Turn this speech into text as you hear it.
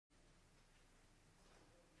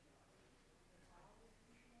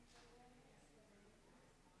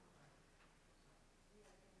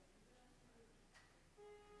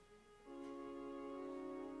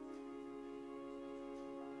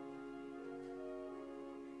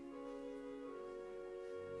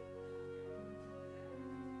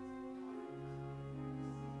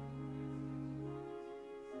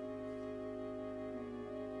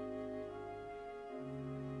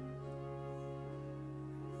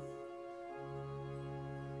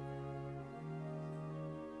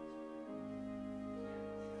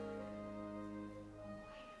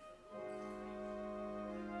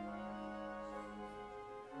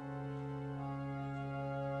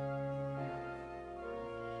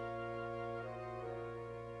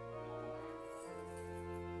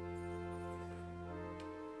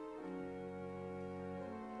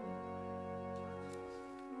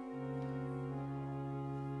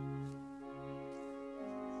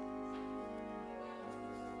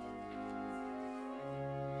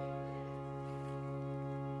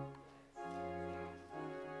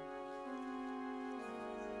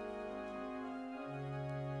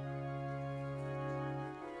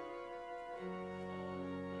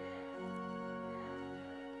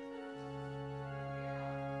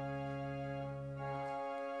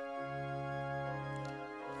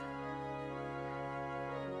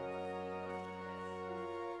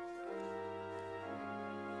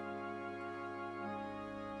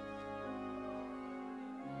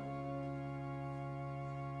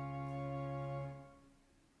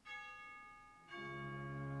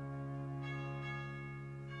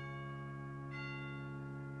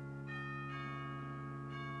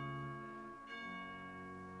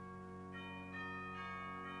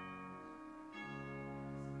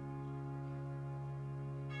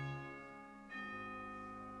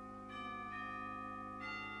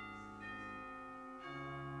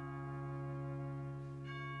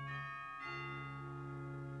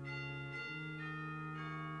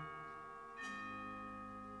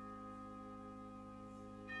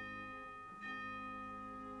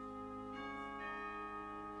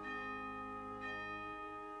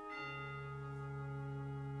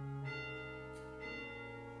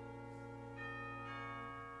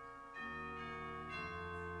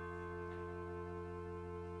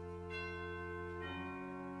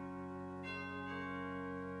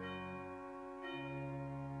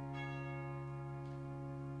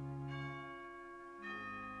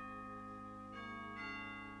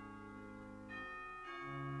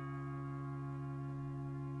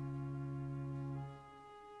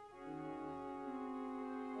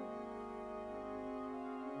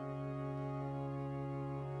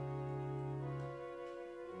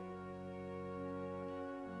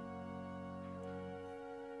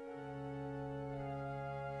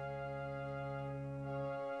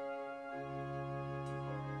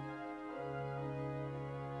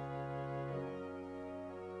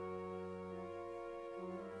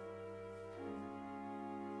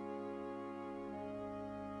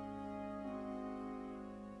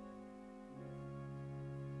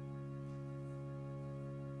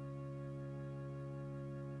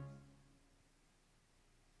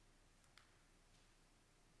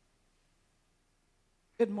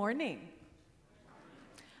Good morning.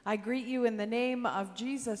 I greet you in the name of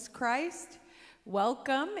Jesus Christ.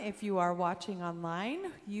 Welcome if you are watching online.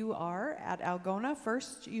 You are at Algona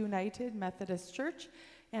First United Methodist Church,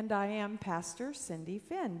 and I am Pastor Cindy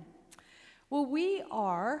Finn. Well, we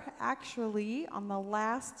are actually on the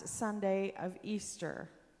last Sunday of Easter.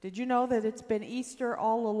 Did you know that it's been Easter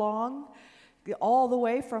all along? All the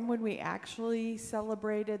way from when we actually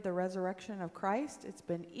celebrated the resurrection of Christ. It's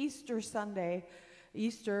been Easter Sunday,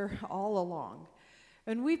 Easter all along.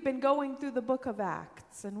 And we've been going through the book of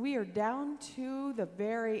Acts, and we are down to the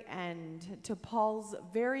very end, to Paul's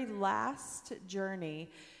very last journey.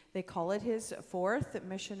 They call it his fourth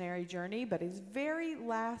missionary journey, but his very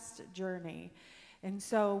last journey. And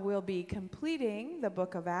so we'll be completing the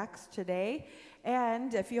book of Acts today.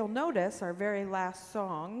 And if you'll notice, our very last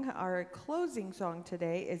song, our closing song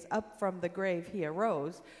today is Up From the Grave He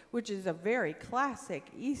Arose, which is a very classic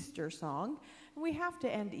Easter song. And we have to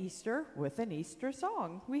end Easter with an Easter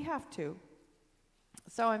song. We have to.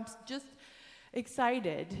 So I'm just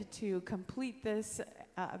excited to complete this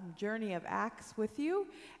journey of Acts with you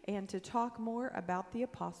and to talk more about the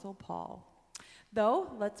Apostle Paul.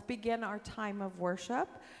 Though, let's begin our time of worship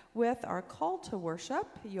with our call to worship.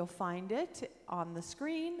 You'll find it on the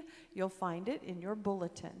screen. You'll find it in your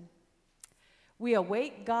bulletin. We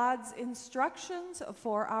await God's instructions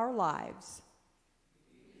for our lives.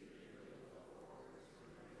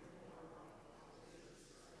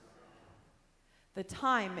 The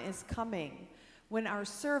time is coming when our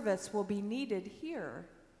service will be needed here.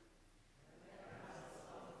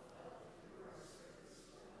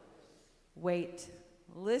 Wait,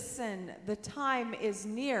 listen, the time is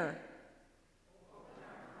near.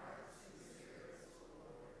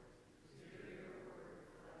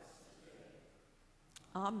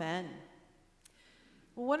 Amen.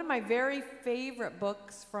 Well, one of my very favorite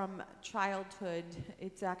books from childhood,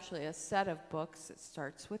 it's actually a set of books. It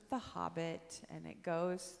starts with The Hobbit, and it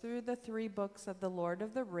goes through the 3 books of The Lord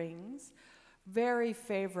of the Rings. Very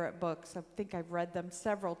favorite books. I think I've read them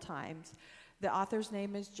several times. The author's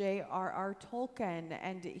name is J.R.R. Tolkien,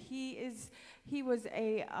 and he was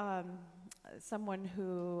someone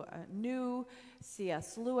who knew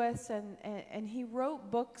C.S. Lewis, and he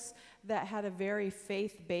wrote books that had a very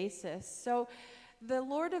faith basis. So The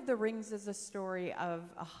Lord of the Rings is a story of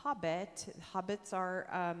a hobbit. Hobbits are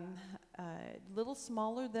a little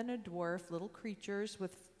smaller than a dwarf, little creatures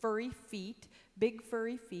with furry feet, big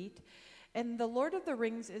furry feet. And The Lord of the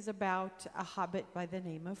Rings is about a hobbit by the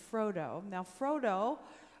name of Frodo. Now, Frodo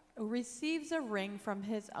receives a ring from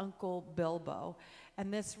his uncle Bilbo.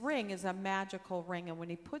 And this ring is a magical ring. And when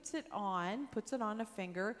he puts it on a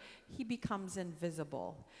finger, he becomes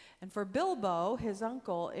invisible. And for Bilbo, his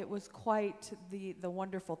uncle, it was quite the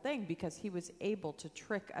wonderful thing because he was able to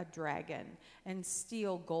trick a dragon and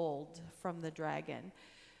steal gold from the dragon.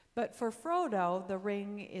 But for Frodo, the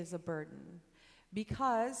ring is a burden.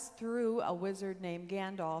 Because through a wizard named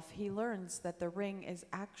Gandalf, he learns that the ring is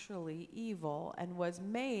actually evil and was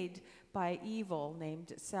made by evil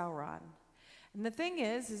named Sauron. And the thing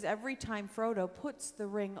is every time Frodo puts the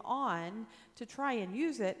ring on to try and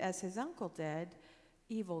use it as his uncle did,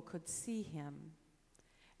 evil could see him.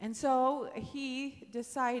 And so he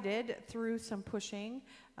decided through some pushing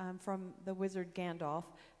from the wizard Gandalf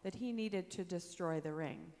that he needed to destroy the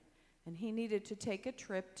ring. And he needed to take a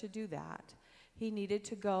trip to do that. He needed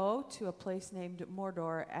to go to a place named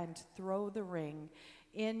Mordor and throw the ring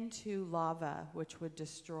into lava, which would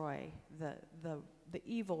destroy the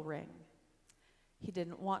evil ring. He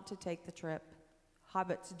didn't want to take the trip.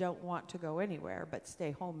 Hobbits don't want to go anywhere but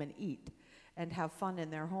stay home and eat and have fun in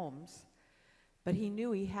their homes. But he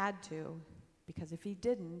knew he had to, because if he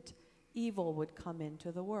didn't, evil would come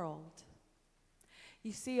into the world.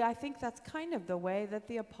 You see, I think that's kind of the way that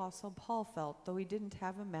the Apostle Paul felt, though he didn't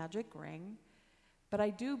have a magic ring. But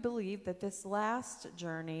I do believe that this last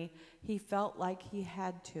journey, he felt like he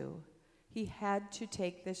had to. He had to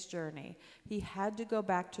take this journey. He had to go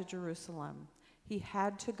back to Jerusalem. He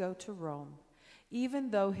had to go to Rome. Even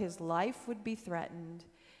though his life would be threatened,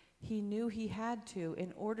 he knew he had to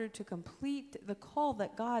in order to complete the call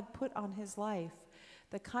that God put on his life,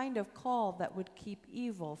 the kind of call that would keep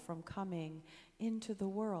evil from coming into the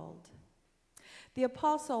world. The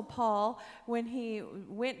Apostle Paul, when he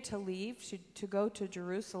went to leave to go to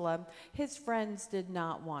Jerusalem, his friends did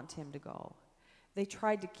not want him to go. They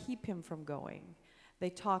tried to keep him from going. They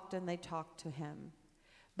talked and they talked to him.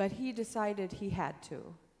 But he decided he had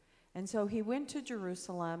to. And so he went to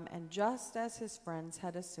Jerusalem, and just as his friends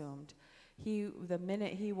had assumed, the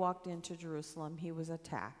minute he walked into Jerusalem, he was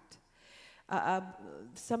attacked. uh,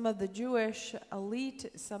 some of the Jewish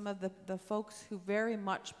elite, some of the folks who very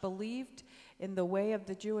much believed in the way of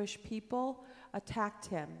the Jewish people, attacked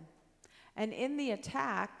him. And in the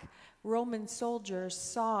attack, Roman soldiers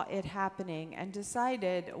saw it happening and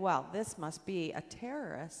decided, well, this must be a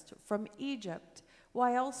terrorist from Egypt.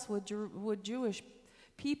 Why else would Jewish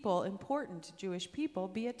people, important Jewish people,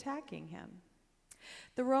 be attacking him?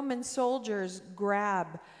 The Roman soldiers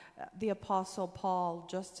grab the Apostle Paul,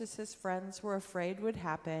 just as his friends were afraid would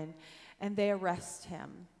happen, and they arrest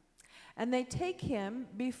him. And they take him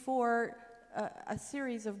before a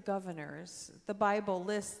series of governors. The Bible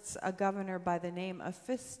lists a governor by the name of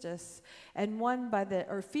Festus, and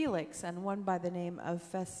Felix, and one by the name of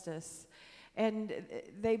Festus. And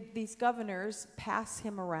these governors pass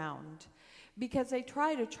him around because they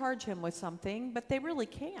try to charge him with something, but they really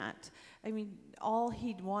can't. I mean, all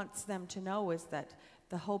he wants them to know is that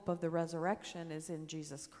the hope of the resurrection is in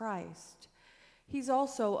Jesus Christ. He's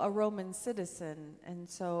also a Roman citizen, and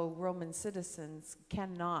so Roman citizens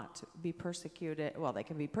cannot be persecuted. Well, they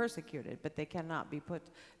can be persecuted, but they cannot be put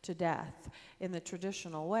to death in the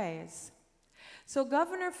traditional ways. So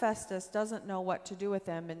Governor Festus doesn't know what to do with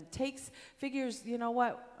him and figures, you know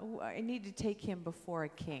what, I need to take him before a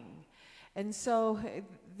king. And so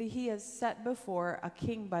he is set before a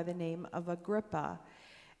king by the name of Agrippa,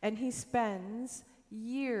 and he spends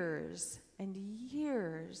years and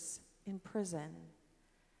years in prison.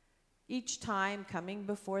 Each time coming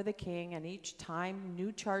before the king, and each time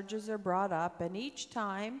new charges are brought up, and each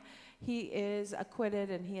time he is acquitted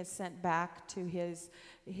and he is sent back to his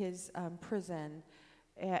prison,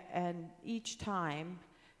 and each time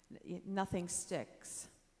nothing sticks.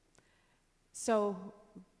 So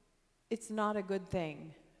it's not a good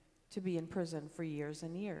thing to be in prison for years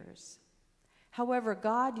and years. However,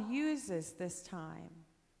 God uses this time.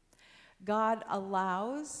 God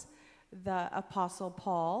allows the Apostle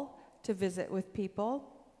Paul to visit with people.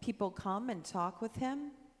 People come and talk with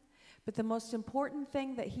him. But the most important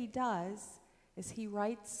thing that he does is he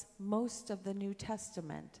writes most of the New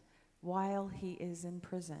Testament while he is in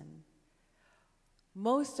prison.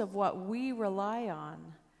 Most of what we rely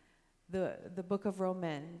on, the book of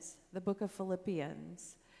Romans, the book of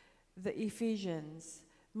Philippians, the Ephesians,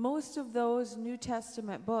 most of those New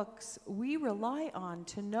Testament books we rely on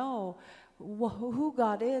to know who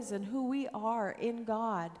God is and who we are in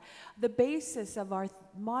God. The basis of our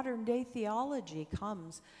modern day theology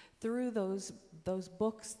comes through those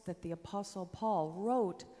books that the Apostle Paul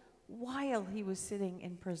wrote while he was sitting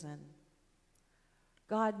in prison.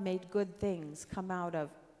 God made good things come out of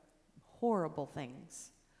horrible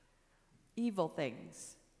things, evil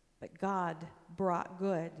things, but God brought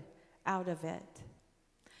good out of it.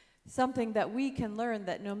 Something that we can learn,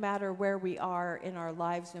 that no matter where we are in our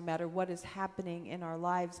lives, no matter what is happening in our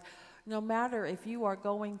lives, no matter if you are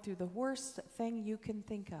going through the worst thing you can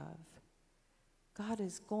think of, God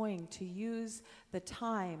is going to use the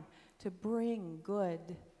time to bring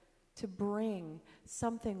good, to bring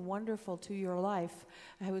something wonderful to your life.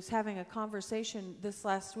 I was having a conversation this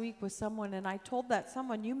last week with someone, and I told that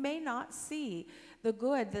someone, you may not see the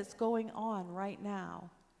good that's going on right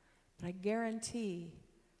now, but I guarantee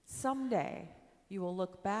someday you will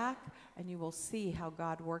look back and you will see how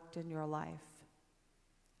God worked in your life.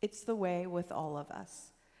 It's the way with all of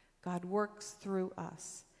us. God works through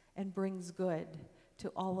us and brings good to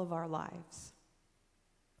all of our lives.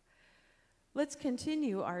 Let's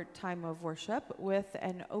continue our time of worship with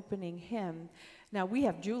an opening hymn. Now, we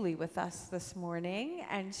have Julie with us this morning,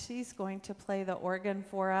 and she's going to play the organ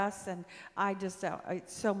for us, and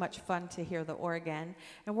it's so much fun to hear the organ.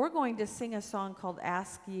 And we're going to sing a song called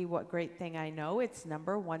Ask Ye What Great Thing I Know. It's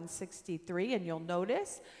number 163, and you'll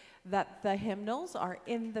notice that the hymnals are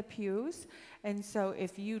in the pews. And so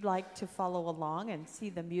if you'd like to follow along and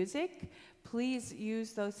see the music, please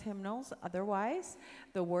use those hymnals. Otherwise,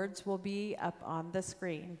 the words will be up on the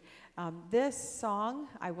screen. This song,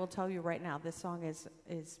 I will tell you right now, this song is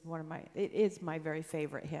my very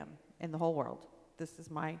favorite hymn in the whole world. This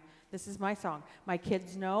is my song. My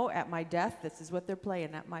kids know at my death, this is what they're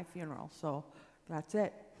playing at my funeral. So that's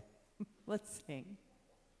it. Let's sing.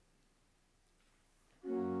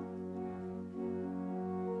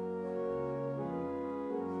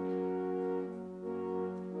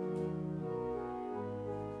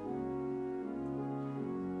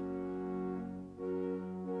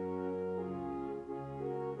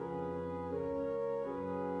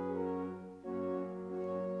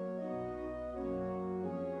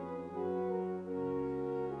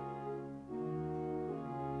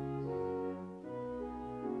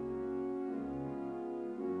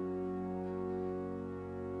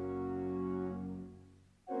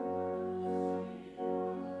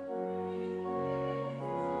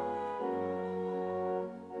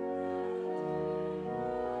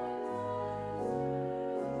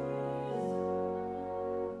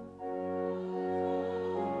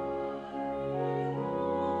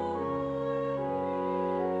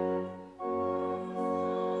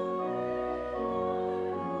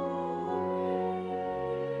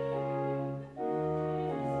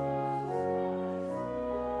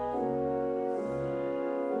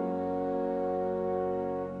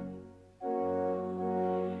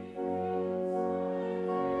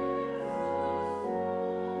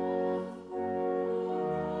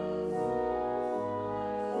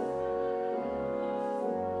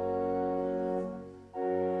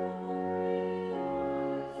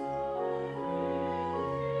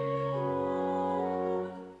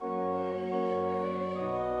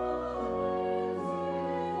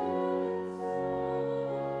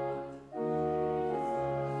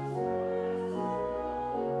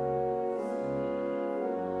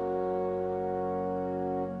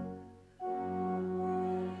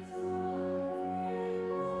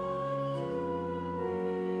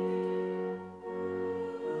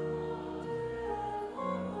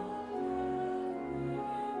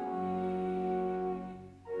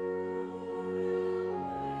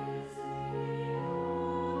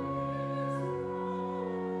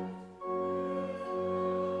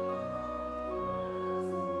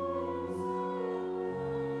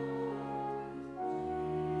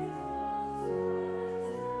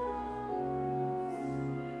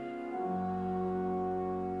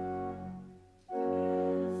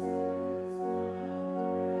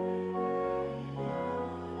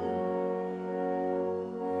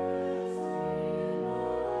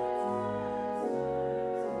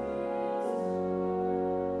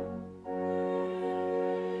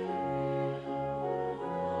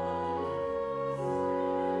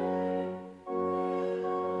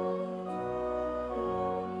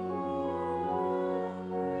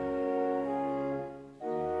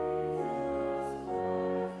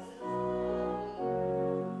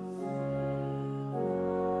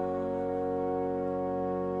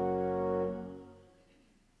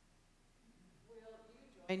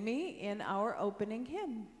 Join me in our opening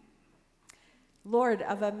hymn. Lord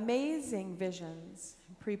of amazing visions,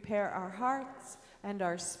 prepare our hearts and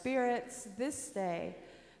our spirits this day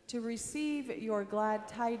to receive your glad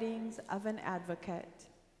tidings of an advocate.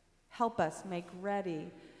 Help us make ready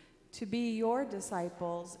to be your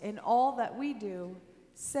disciples in all that we do,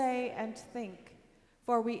 say, and think.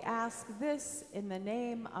 For we ask this in the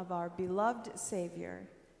name of our beloved Savior,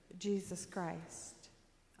 Jesus Christ.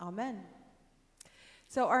 Amen.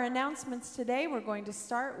 So our announcements today, we're going to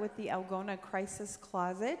start with the Algona Crisis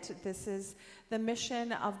Closet. This is the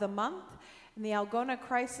mission of the month. And the Algona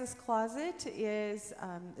Crisis Closet is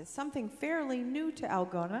something fairly new to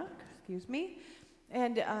Algona,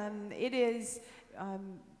 and it is,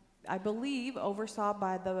 I believe, oversaw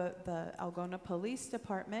by the Algona Police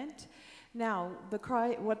Department. Now,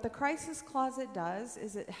 what the Crisis Closet does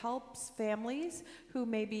is it helps families who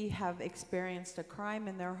maybe have experienced a crime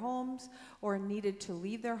in their homes or needed to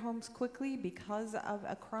leave their homes quickly because of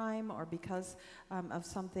a crime or because of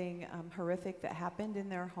something horrific that happened in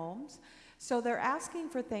their homes. So they're asking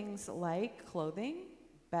for things like clothing,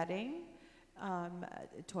 bedding,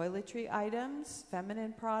 toiletry items,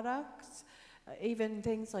 feminine products, even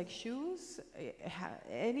things like shoes,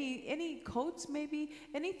 any coats maybe,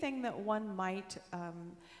 anything that one might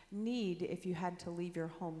need if you had to leave your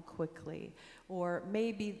home quickly. Or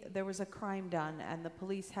maybe there was a crime done and the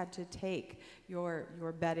police had to take your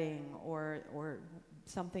bedding or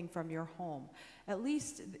something from your home. At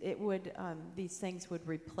least it would, these things would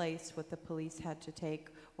replace what the police had to take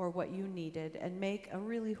or what you needed and make a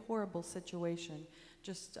really horrible situation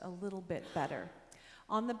just a little bit better.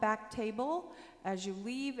 On the back table, as you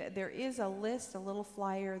leave, there is a list, a little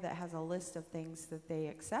flyer that has a list of things that they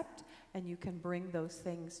accept, and you can bring those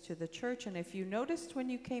things to the church. And if you noticed when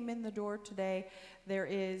you came in the door today, there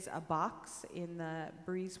is a box in the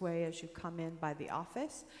breezeway as you come in by the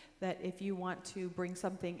office that if you want to bring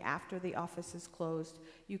something after the office is closed,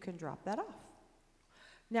 you can drop that off.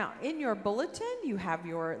 Now, in your bulletin, you have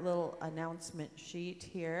your little announcement sheet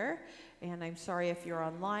here. And I'm sorry if you're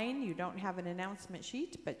online, you don't have an announcement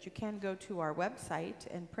sheet, but you can go to our website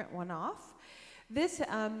and print one off. This,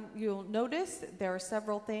 you'll notice there are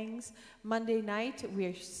several things. Monday night,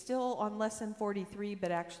 we're still on lesson 43,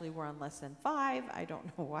 but actually we're on lesson 5. I don't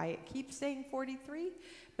know why it keeps saying 43,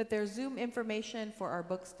 but there's Zoom information for our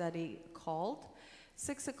book study called.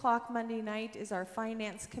 6 o'clock Monday night is our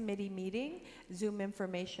finance committee meeting. Zoom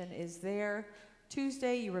information is there.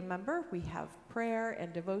 Tuesday, you remember, we have prayer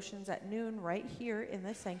and devotions at noon right here in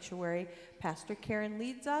the sanctuary. Pastor Karen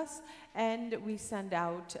leads us, and we send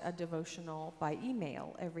out a devotional by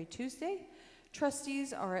email every Tuesday.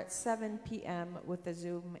 Trustees are at 7 p.m. with the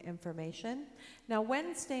Zoom information. Now,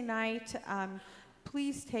 Wednesday night,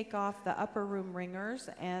 please take off the upper room ringers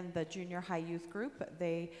and the junior high youth group.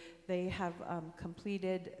 They have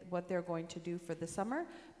completed what they're going to do for the summer,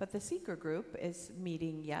 but the seeker group is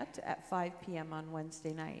meeting yet at 5 p.m. on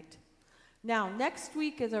Wednesday night. Now, next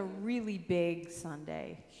week is a really big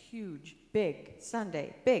Sunday, huge, big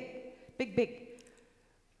Sunday, big.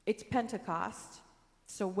 It's Pentecost,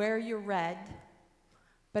 so wear your red,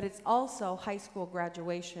 but it's also high school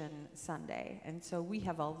graduation Sunday. And so we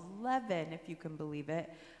have 11, if you can believe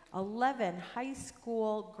it, 11 high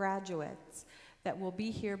school graduates that will be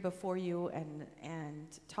here before you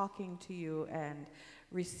and talking to you and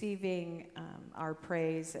receiving our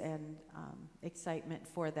praise and excitement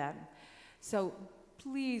for them. So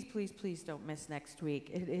please, please, please don't miss next week.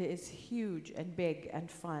 It is huge and big and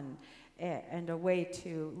fun and a way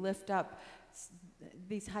to lift up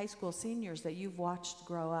these high school seniors that you've watched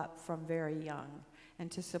grow up from very young and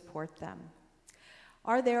to support them.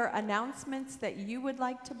 Are there announcements that you would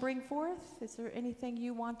like to bring forth? Is there anything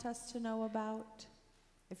you want us to know about?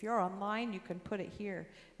 If you're online, you can put it here,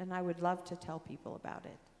 and I would love to tell people about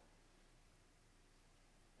it.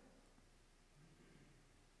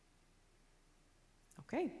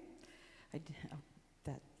 Okay,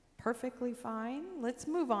 that's perfectly fine. Let's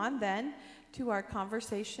move on then to our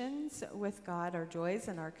conversations with God, our joys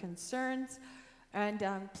and our concerns. And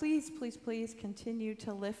please, please, please continue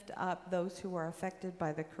to lift up those who are affected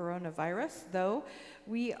by the coronavirus, though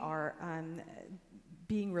we are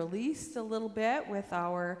being released a little bit with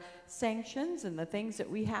our sanctions and the things that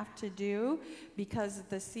we have to do because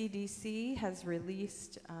the CDC has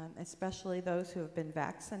released, especially those who have been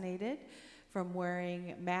vaccinated, from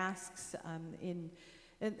wearing masks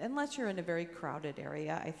unless you're in a very crowded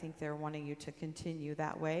area. I think they're wanting you to continue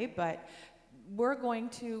that way, but we're going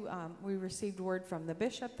to, we received word from the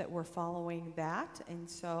bishop that we're following that, and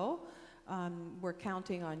so we're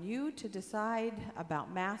counting on you to decide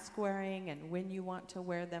about mask wearing and when you want to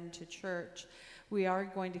wear them to church. We are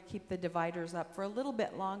going to keep the dividers up for a little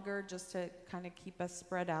bit longer just to kind of keep us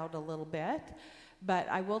spread out a little bit. But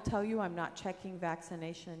I will tell you, I'm not checking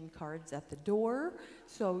vaccination cards at the door,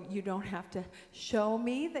 so you don't have to show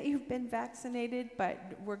me that you've been vaccinated, but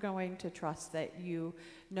we're going to trust that you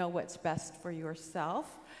know what's best for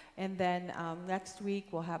yourself. And then next week,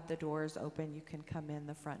 we'll have the doors open. You can come in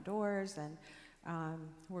the front doors, and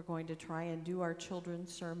we're going to try and do our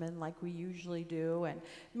children's sermon like we usually do, and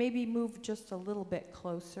maybe move just a little bit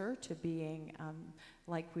closer to being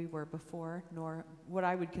like we were before, nor what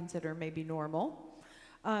I would consider maybe normal.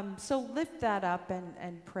 So lift that up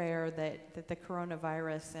and prayer that the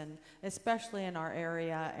coronavirus, and especially in our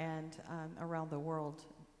area and around the world,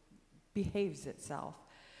 behaves itself.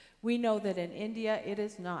 We know that in India it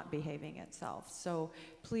is not behaving itself. So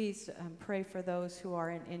please pray for those who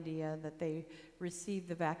are in India that they receive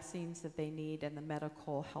the vaccines that they need and the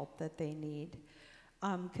medical help that they need.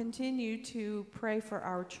 Continue to pray for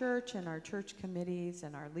our church and our church committees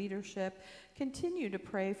and our leadership. Continue to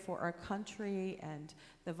pray for our country and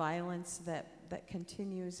the violence that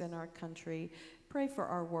continues in our country. Pray for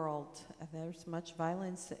our world. There's much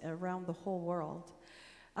violence around the whole world.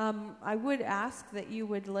 I would ask that you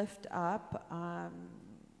would lift up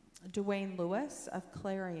Dwayne Lewis of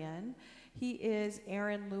Clarion. He is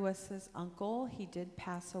Aaron Lewis's uncle. He did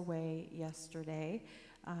pass away yesterday.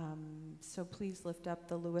 So please lift up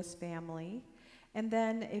the Lewis family. And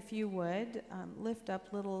then if you would, lift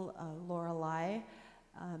up little Lorelei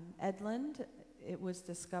Edlund. It was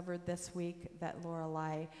discovered this week that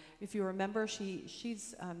Lorelei, if you remember,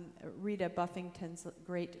 she's Rita Buffington's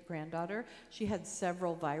great-granddaughter. She had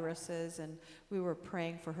several viruses, and we were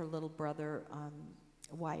praying for her little brother,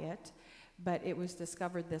 Wyatt. But it was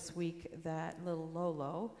discovered this week that little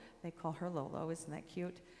Lolo, they call her Lolo, isn't that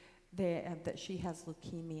cute? That she has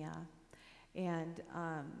leukemia. And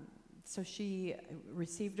so she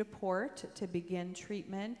received a port to begin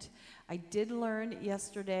treatment. I did learn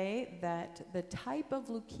yesterday that the type of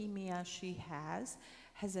leukemia she has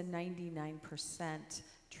a 99%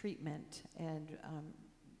 treatment and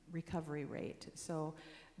recovery rate. So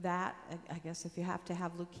that, I guess if you have to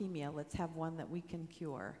have leukemia, let's have one that we can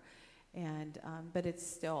cure. And but it's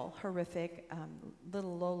still horrific.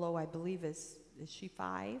 Little Lolo, I believe, is she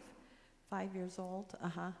 5 years old?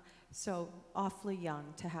 So awfully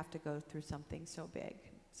young to have to go through something so big.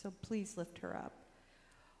 So please lift her up.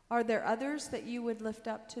 Are there others that you would lift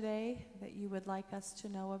up today that you would like us to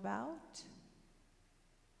know about?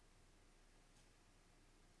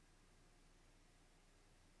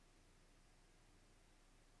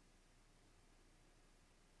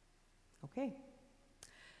 Okay.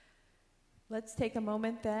 Let's take a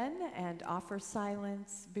moment then and offer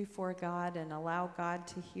silence before God and allow God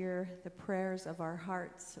to hear the prayers of our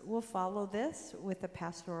hearts. We'll follow this with a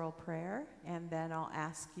pastoral prayer, and then I'll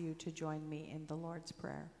ask you to join me in the Lord's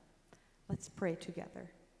Prayer. Let's pray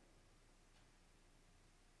together.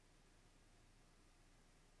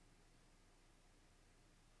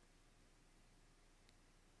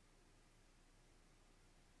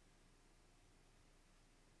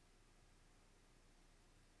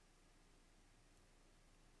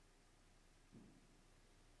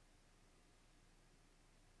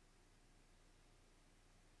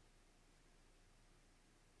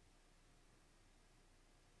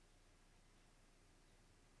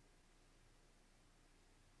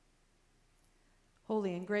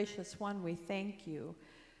 Holy and gracious one, we thank you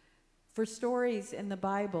for stories in the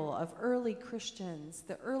Bible of early Christians,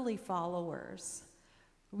 the early followers.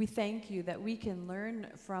 We thank you that we can learn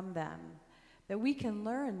from them, that we can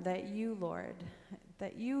learn that you, Lord,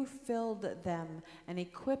 that you filled them and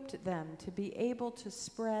equipped them to be able to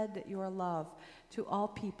spread your love to all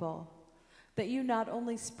people, that you not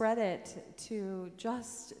only spread it to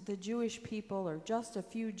just the Jewish people or just a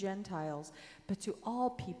few Gentiles, but to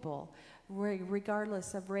all people,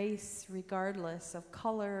 regardless of race, regardless of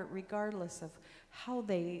color, regardless of how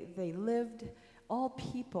they lived. All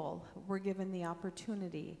people were given the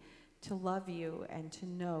opportunity to love you and to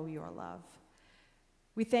know your love.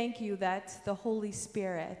 We thank you that the Holy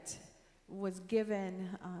Spirit was given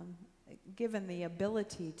the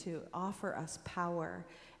ability to offer us power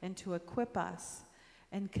and to equip us,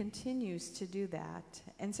 and continues to do that.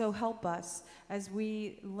 And so help us as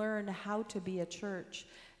we learn how to be a church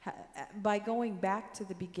by going back to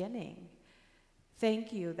the beginning.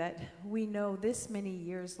 Thank you that we know this many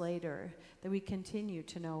years later that we continue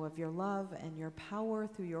to know of your love and your power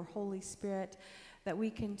through your Holy Spirit, that we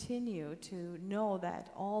continue to know that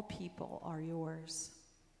all people are yours.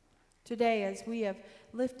 Today, as we have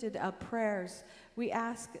lifted up prayers, we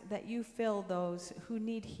ask that you fill those who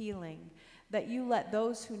need healing, that you let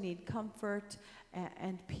those who need comfort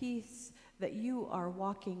and peace, that you are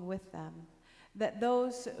walking with them, that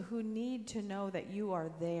those who need to know that you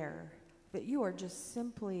are there, that you are just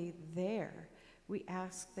simply there, we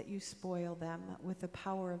ask that you spoil them with the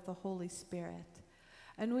power of the Holy Spirit.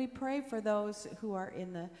 And we pray for those who are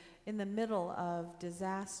in the middle of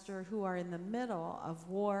disaster, who are in the middle of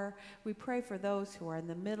war. We pray for those who are in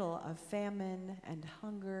the middle of famine and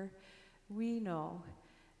hunger. We know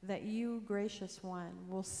that you, gracious one,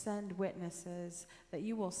 will send witnesses, that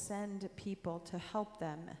you will send people to help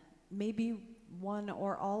them, maybe one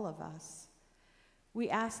or all of us. We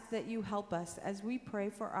ask that you help us as we pray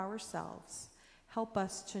for ourselves. Help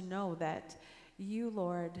us to know that you,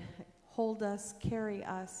 Lord, hold us, carry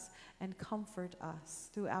us, and comfort us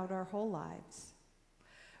throughout our whole lives.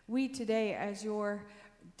 We today, as your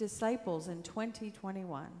disciples in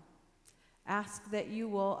 2021, ask that you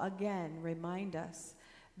will again remind us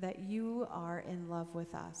that you are in love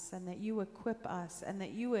with us, and that you equip us, and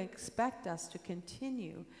that you expect us to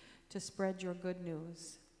continue to spread your good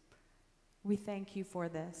news. We thank you for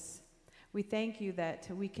this. We thank you that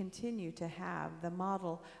we continue to have the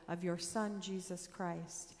model of your Son, Jesus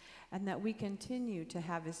Christ, and that we continue to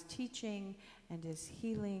have his teaching and his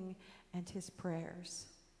healing and his prayers.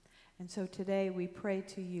 And so today we pray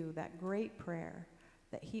to you that great prayer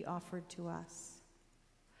that he offered to us.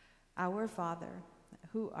 Our Father,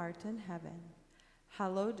 who art in heaven,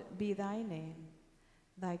 hallowed be thy name.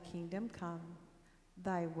 Thy kingdom come,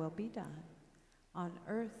 thy will be done, on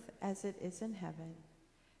earth as it is in heaven.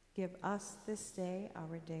 Give us this day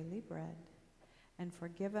our daily bread, and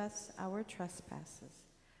forgive us our trespasses,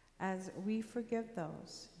 as we forgive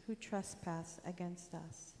those who trespass against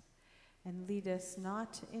us. And lead us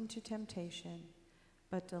not into temptation,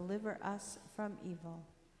 but deliver us from evil.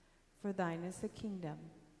 For thine is the kingdom,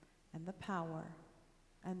 and the power,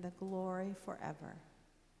 and the glory forever.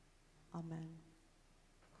 Amen.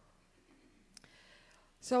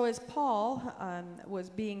 So as Paul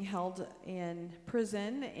was being held in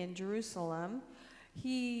prison in Jerusalem,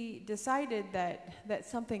 he decided that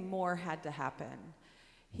something more had to happen.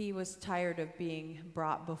 He was tired of being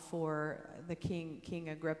brought before the King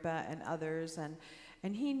Agrippa and others,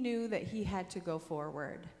 and he knew that he had to go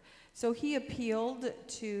forward. So he appealed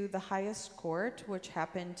to the highest court, which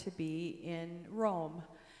happened to be in Rome.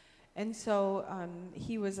 And so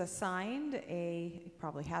he was assigned he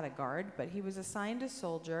probably had a guard, but he was assigned a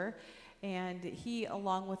soldier, and he,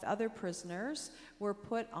 along with other prisoners, were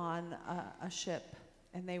put on a ship,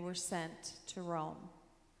 and they were sent to Rome.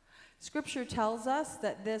 Scripture tells us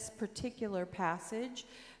that this particular passage,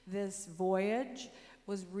 this voyage,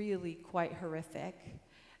 was really quite horrific,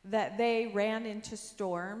 that they ran into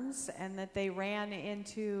storms and that they ran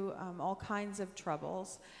into all kinds of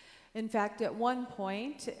troubles. In fact, at one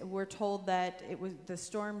point, we're told that the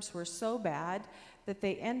storms were so bad that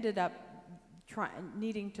they ended up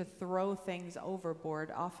needing to throw things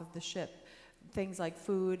overboard off of the ship, things like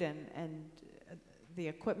food and the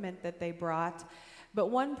equipment that they brought. But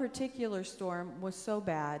one particular storm was so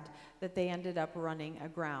bad that they ended up running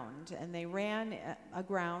aground. And they ran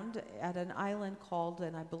aground at an island called,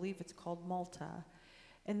 and I believe it's called Malta.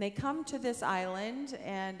 And they come to this island,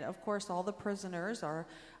 and of course all the prisoners are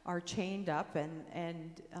chained up,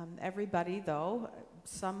 and everybody, though,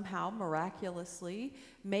 somehow miraculously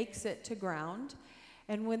makes it to ground.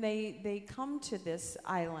 And when they come to this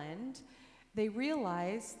island, they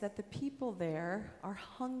realize that the people there are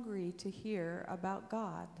hungry to hear about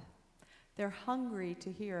God. They're hungry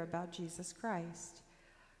to hear about Jesus Christ.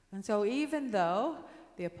 And so even though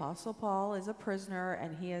the Apostle Paul is a prisoner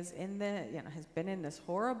and he is has been in this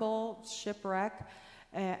horrible shipwreck,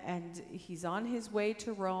 and he's on his way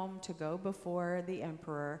to Rome to go before the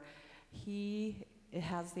emperor, he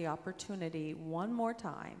has the opportunity one more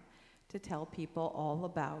time to tell people all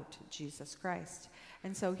about Jesus Christ.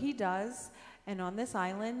 And so he does, and on this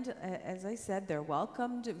island, as I said, they're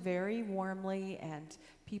welcomed very warmly, and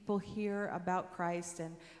people hear about Christ,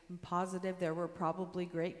 and I'm positive there were probably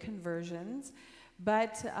great conversions.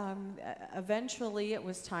 But eventually it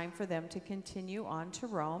was time for them to continue on to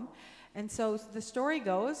Rome. And so the story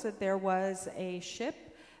goes that there was a ship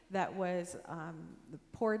that was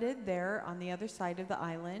ported there on the other side of the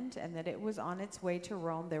island, and that it was on its way to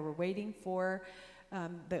Rome. They were waiting for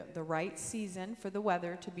the right season for the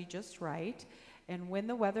weather to be just right. And when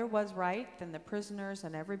the weather was right, then the prisoners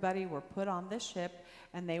and everybody were put on this ship,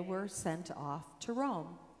 and they were sent off to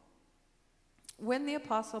Rome. When the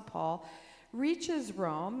Apostle Paul reaches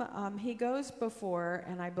Rome, he goes before,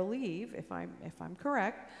 and I believe, if I'm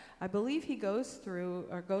correct, I believe he goes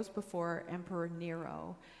before Emperor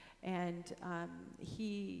Nero. And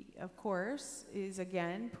he, of course, is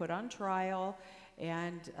again put on trial.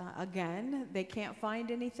 And again, they can't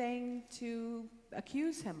find anything to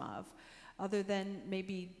accuse him of, other than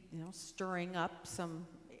maybe, stirring up some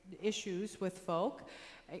issues with folk.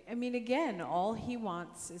 I mean, again, all he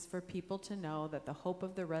wants is for people to know that the hope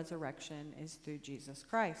of the resurrection is through Jesus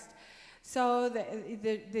Christ. So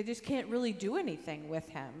they just can't really do anything with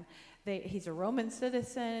him. He's a Roman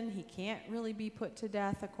citizen. He can't really be put to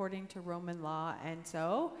death according to Roman law. And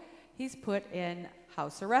so he's put in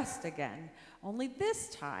house arrest again. Only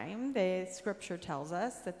this time, the scripture tells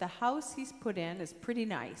us that the house he's put in is pretty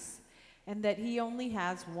nice, and that he only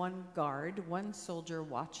has one guard, one soldier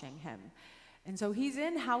watching him. And so he's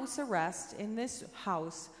in house arrest in this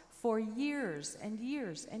house for years and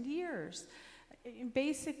years and years,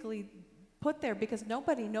 basically put there because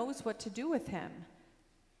nobody knows what to do with him.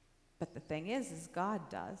 But the thing is God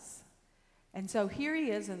does. And so here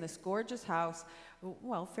he is in this gorgeous house,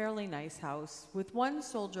 well, fairly nice house, with one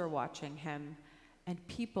soldier watching him, and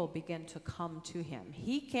people begin to come to him.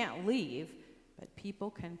 He can't leave, but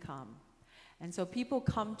people can come. And so people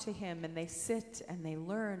come to him, and they sit, and they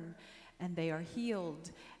learn, and they are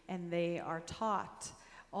healed, and they are taught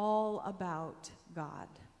all about God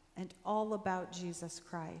and all about Jesus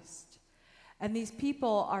Christ. And these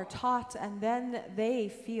people are taught, and then they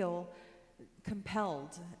feel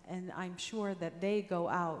compelled, and I'm sure that they go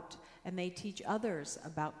out and they teach others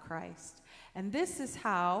about Christ. And this is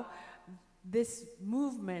how this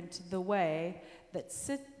movement, the way, that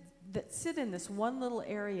sit in this one little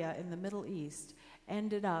area in the Middle East,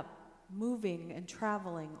 ended up moving and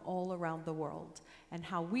traveling all around the world, and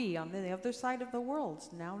how we on the other side of the world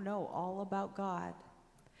now know all about God.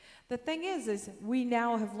 The thing is we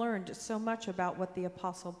now have learned so much about what the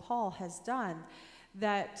Apostle Paul has done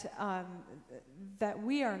that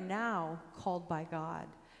we are now called by God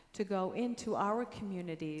to go into our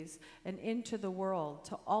communities and into the world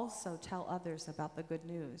to also tell others about the good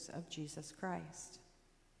news of Jesus Christ.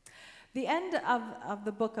 The end of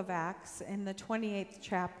the book of Acts, in the 28th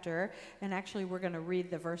chapter, and actually we're going to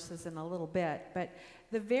read the verses in a little bit, but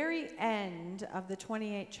the very end of the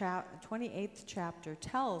 28th chapter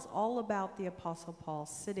tells all about the Apostle Paul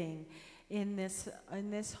sitting in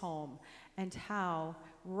this home, and how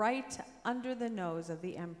right under the nose of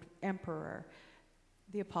the emperor,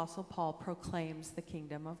 the Apostle Paul proclaims the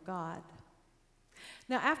kingdom of God.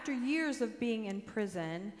 Now, after years of being in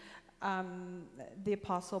prison, the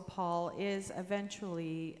Apostle Paul is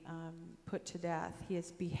eventually put to death. He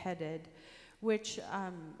is beheaded, which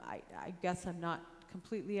I guess I'm not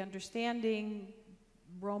completely understanding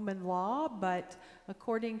Roman law, but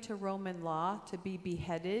according to Roman law, to be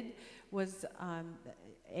beheaded was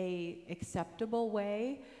a acceptable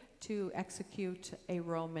way to execute a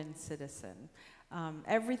Roman citizen.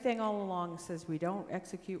 Everything all along says we don't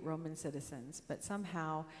execute Roman citizens, but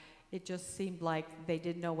somehow it just seemed like they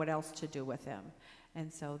didn't know what else to do with him,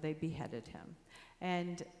 and so they beheaded him.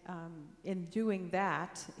 And in doing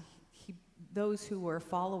that, those who were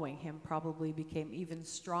following him probably became even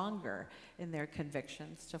stronger in their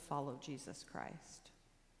convictions to follow Jesus Christ.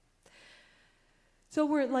 So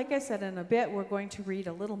like I said, in a bit, we're going to read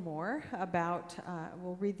a little more about,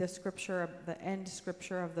 we'll read the scripture, the end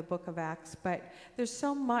scripture of the book of Acts, but there's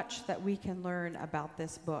so much that we can learn about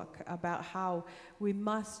this book, about how we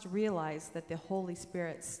must realize that the Holy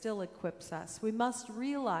Spirit still equips us. We must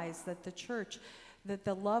realize that the church, that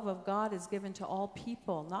the love of God is given to all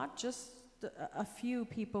people, not just a few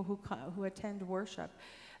people who attend worship,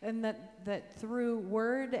 and that through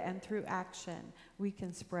word and through action, we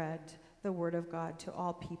can spread the word of God to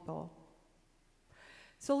all people.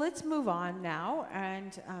 So let's move on now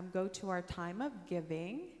and go to our time of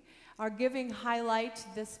giving. Our giving highlight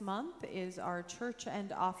this month is our church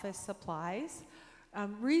and office supplies.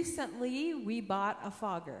 Recently, we bought a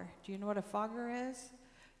fogger. Do you know what a fogger is?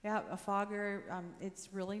 Yeah, a fogger, it's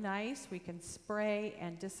really nice. We can spray,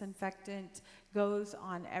 and disinfectant goes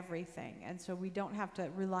on everything. And so we don't have to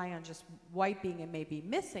rely on just wiping and maybe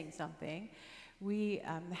missing something. We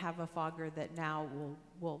have a fogger that now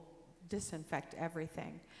will disinfect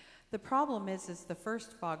everything. The problem is the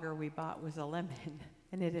first fogger we bought was a lemon,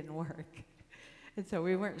 and it didn't work. And so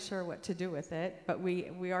we weren't sure what to do with it, but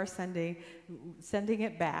we are sending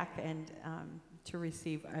it back and to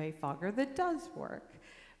receive a fogger that does work.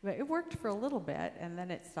 But it worked for a little bit, and then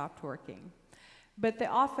it stopped working. But the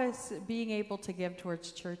office, being able to give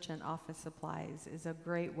towards church and office supplies, is a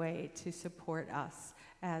great way to support us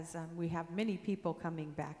as we have many people coming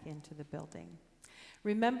back into the building.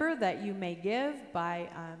 Remember that you may give by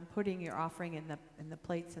putting your offering in the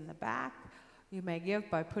plates in the back. You may give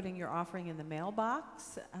by putting your offering in the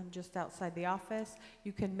mailbox just outside the office.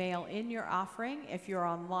 You can mail in your offering. If you're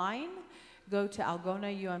online, go to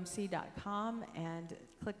algonaumc.com and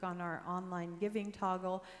click on our online giving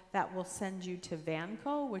toggle. That will send you to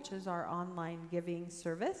Vanco, which is our online giving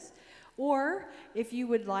service. Or if you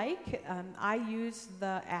would like, I use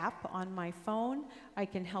the app on my phone. I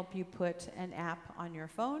can help you put an app on your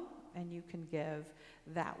phone, and you can give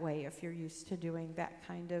that way if you're used to doing that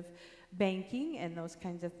kind of banking and those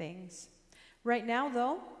kinds of things. Right now,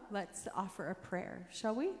 though, let's offer a prayer,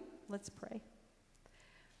 shall we? Let's pray.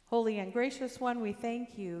 Holy and gracious one, we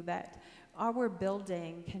thank you that our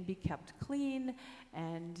building can be kept clean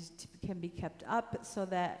and can be kept up so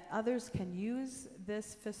that others can use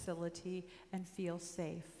this facility and feel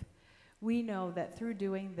safe. We know that through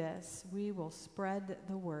doing this, we will spread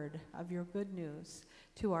the word of your good news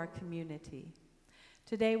to our community.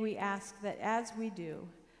 Today we ask that as we do,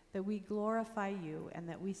 that we glorify you and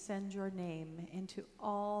that we send your name into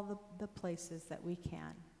all the places that we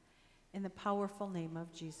can. In the powerful name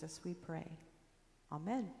of Jesus we pray.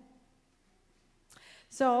 Amen.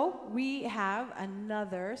 So we have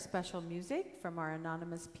another special music from our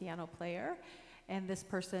anonymous piano player, and this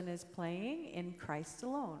person is playing In Christ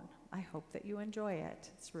Alone. I hope that you enjoy it.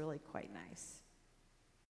 It's really quite nice.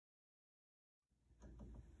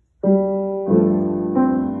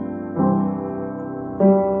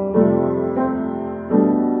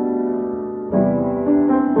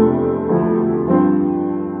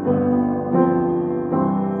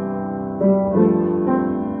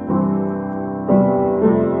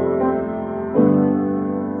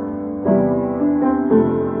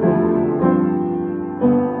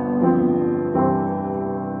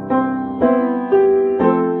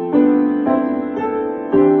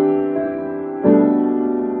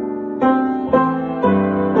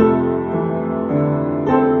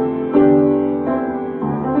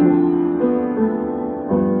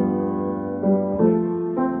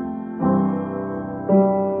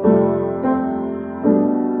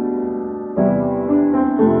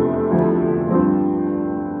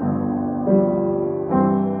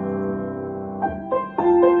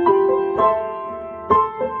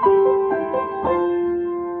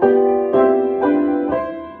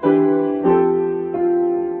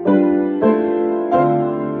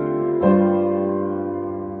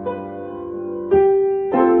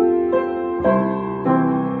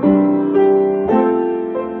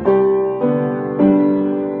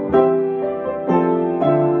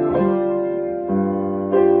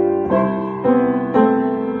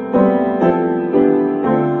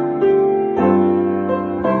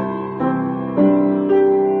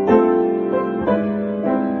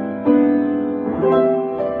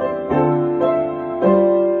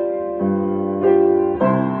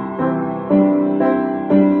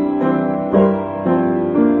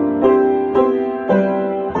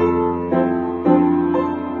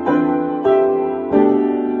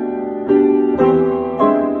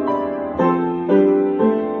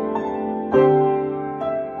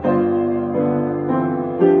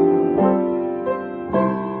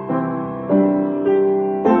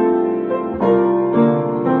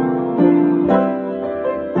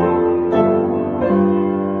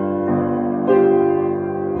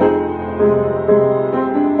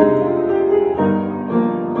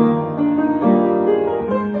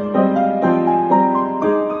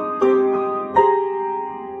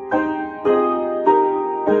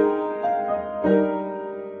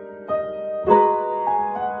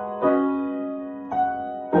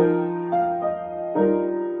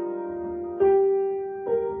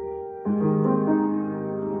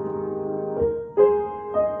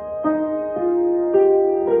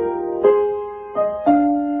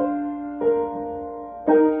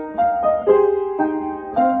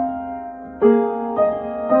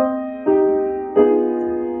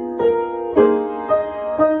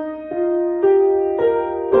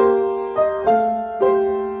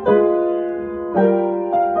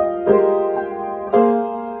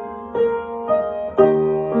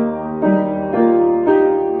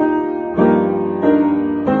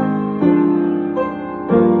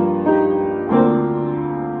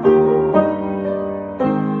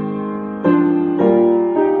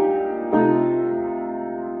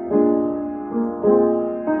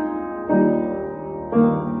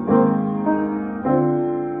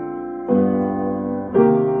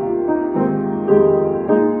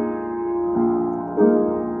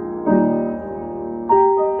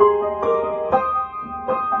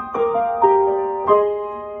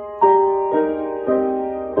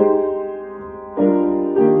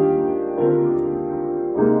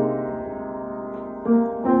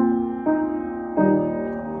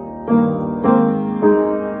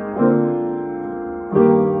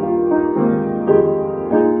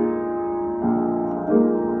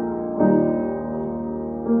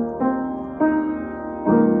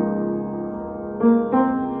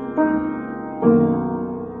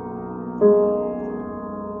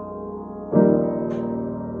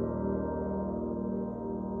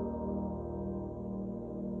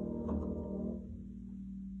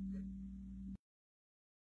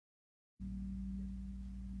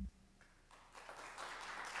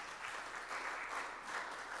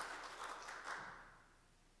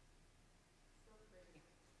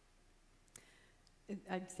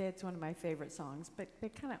 I'd say it's one of my favorite songs, but they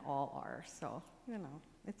kind of all are. So,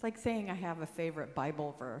 it's like saying I have a favorite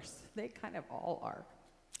Bible verse. They kind of all are.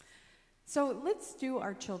 So let's do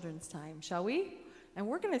our children's time, shall we? And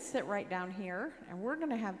we're going to sit right down here, and we're going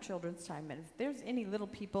to have children's time. And if there's any little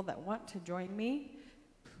people that want to join me,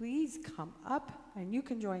 please come up, and you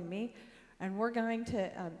can join me. And we're going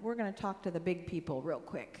to talk to the big people real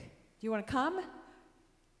quick. Do you want to come?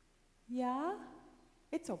 Yeah?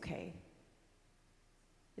 It's okay.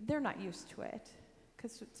 They're not used to it,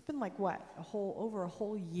 because it's been like, what, over a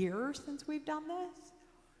whole year since we've done this?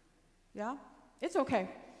 Yeah? It's okay.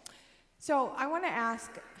 So I want to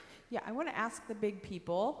ask the big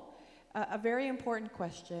people a very important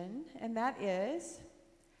question, and that is,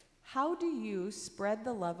 how do you spread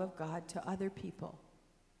the love of God to other people?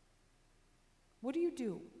 What do you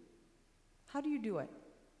do? How do you do it?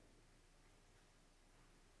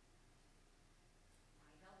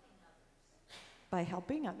 By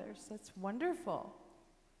helping others. That's wonderful.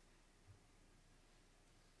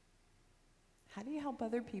 How do you help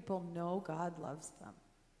other people know God loves them?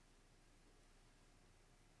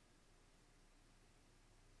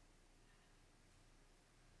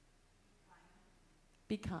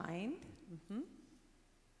 Be kind. Mm-hmm.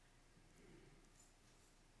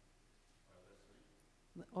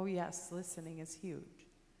 Oh yes, listening is huge.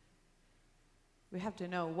 We have to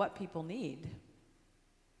know what people need.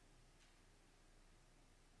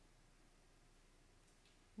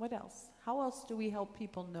 What else? How else do we help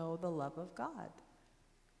people know the love of God?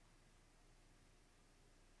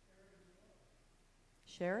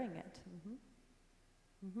 Sharing it. Mm-hmm.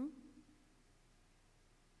 Mm-hmm.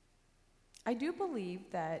 I do believe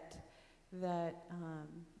that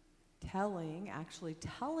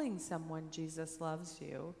telling someone Jesus loves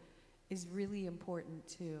you is really important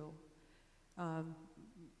too.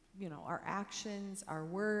 Our actions, our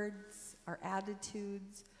words, our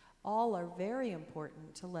attitudes, all are very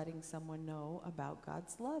important to letting someone know about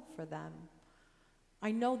God's love for them.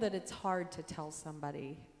 I know that it's hard to tell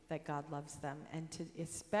somebody that God loves them, and to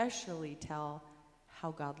especially tell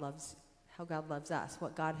how God loves us,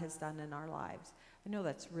 what God has done in our lives. I know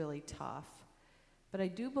that's really tough. But I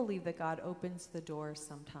do believe that God opens the door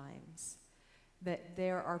sometimes. That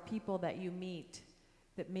there are people that you meet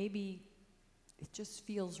that maybe it just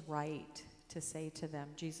feels right to say to them,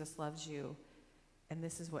 Jesus loves you, and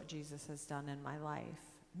this is what Jesus has done in my life.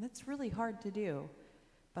 And that's really hard to do.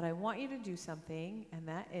 But I want you to do something, and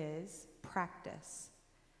that is practice.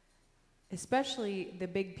 Especially the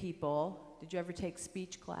big people. Did you ever take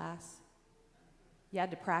speech class? You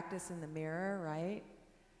had to practice in the mirror, right?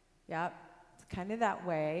 Yep. It's kind of that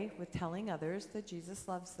way with telling others that Jesus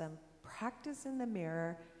loves them. Practice in the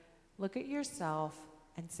mirror, look at yourself,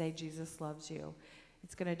 and say Jesus loves you.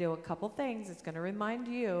 It's going to do a couple things. It's going to remind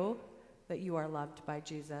you that you are loved by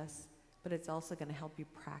Jesus, but it's also going to help you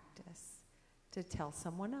practice to tell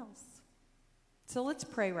someone else. So let's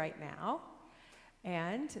pray right now.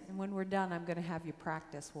 And when we're done, I'm going to have you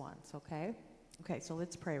practice once, okay? Okay, so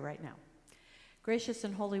let's pray right now. Gracious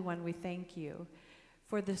and Holy One, we thank you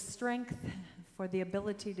for the strength, for the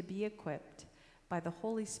ability to be equipped by the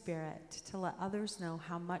Holy Spirit to let others know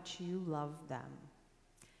how much you love them.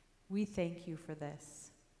 We thank you for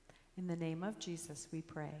this. In the name of Jesus, we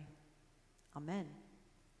pray. Amen.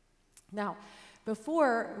 Now,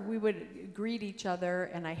 before we would greet each other,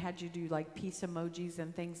 and I had you do like peace emojis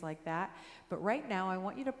and things like that, but right now I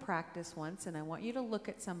want you to practice once, and I want you to look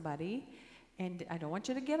at somebody, and I don't want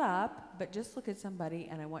you to get up, but just look at somebody,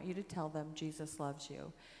 and I want you to tell them Jesus loves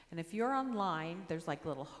you. And if you're online, there's like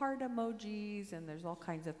little heart emojis, and there's all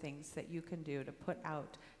kinds of things that you can do to put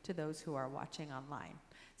out to those who are watching online.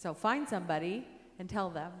 So find somebody and tell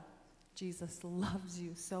them Jesus loves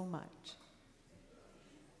you so much.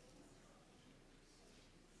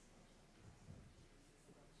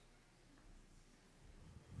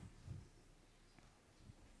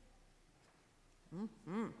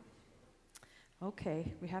 Mm-hmm.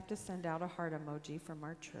 Okay, we have to send out a heart emoji from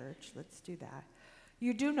our church. Let's do that.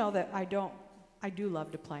 You do know that I do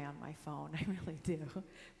love to play on my phone. I really do.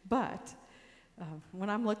 But when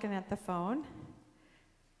I'm looking at the phone,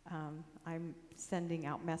 I'm sending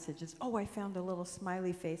out messages. Oh, I found a little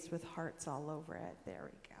smiley face with hearts all over it.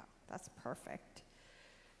 There we go. That's perfect.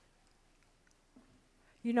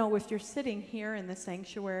 You know, if you're sitting here in the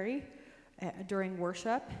sanctuary during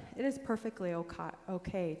worship, it is perfectly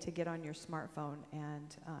okay to get on your smartphone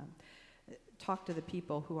and talk to the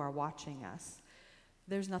people who are watching us.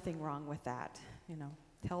 There's nothing wrong with that. You know,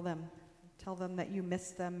 tell them that you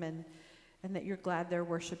miss them and that you're glad they're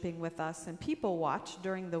worshiping with us. And people watch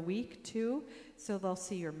during the week too, so they'll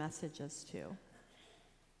see your messages too.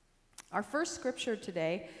 Our first scripture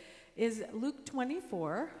today is Luke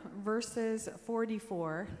 24, verses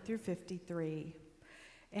 44 through 53.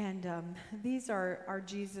 And these are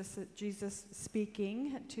Jesus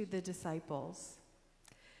speaking to the disciples.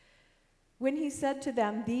 When he said to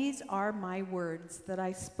them, "These are my words that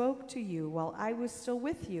I spoke to you while I was still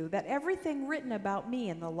with you, that everything written about me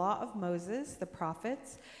in the law of Moses, the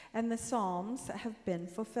prophets, and the Psalms have been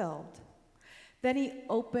fulfilled." Then he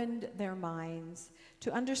opened their minds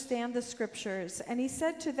to understand the scriptures, and he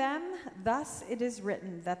said to them, "Thus it is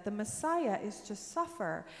written that the Messiah is to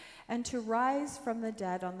suffer and to rise from the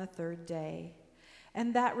dead on the third day,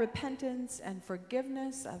 and that repentance and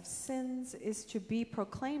forgiveness of sins is to be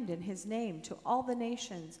proclaimed in his name to all the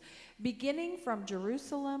nations, beginning from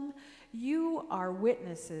Jerusalem. You are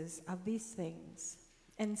witnesses of these things.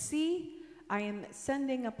 And see, I am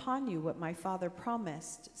sending upon you what my Father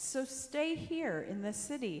promised. So stay here in the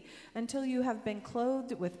city until you have been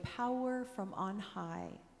clothed with power from on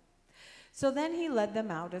high." So then he led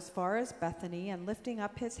them out as far as Bethany, and lifting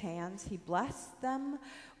up his hands, he blessed them.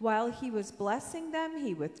 While he was blessing them,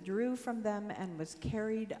 he withdrew from them and was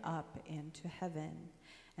carried up into heaven.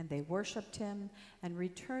 And they worshiped him and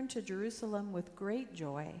returned to Jerusalem with great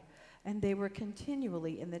joy. And they were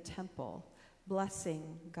continually in the temple,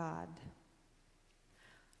 blessing God.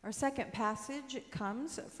 Our second passage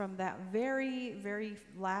comes from that very, very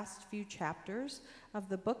last few chapters of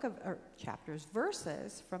the book of,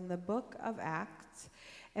 verses from the book of Acts.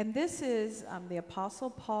 And this is the Apostle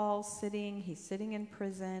Paul he's sitting in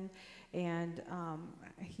prison, and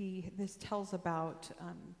this tells about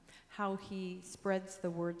how he spreads the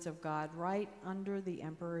words of God right under the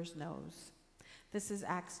emperor's nose. This is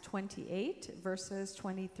Acts 28, verses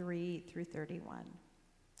 23 through 31.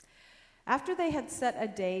 After they had set a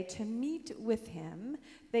day to meet with him,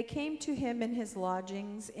 they came to him in his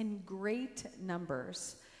lodgings in great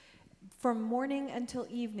numbers. From morning until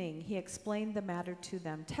evening, he explained the matter to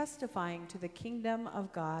them, testifying to the kingdom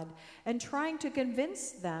of God and trying to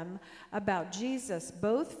convince them about Jesus,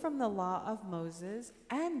 both from the law of Moses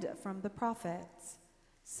and from the prophets.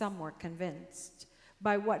 Some were convinced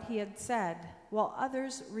by what he had said, while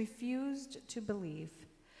others refused to believe.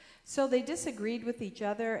 So they disagreed with each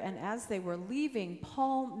other, and as they were leaving,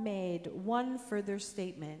 Paul made one further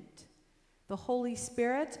statement. "The Holy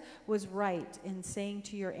Spirit was right in saying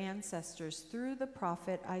to your ancestors through the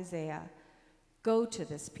prophet Isaiah, 'Go to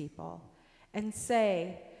this people and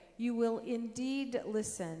say, you will indeed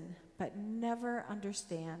listen, but never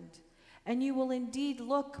understand. And you will indeed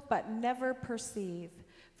look, but never perceive.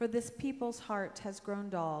 For this people's heart has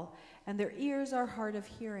grown dull, and their ears are hard of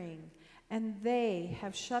hearing. And they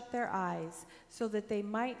have shut their eyes so that they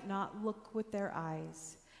might not look with their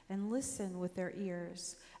eyes and listen with their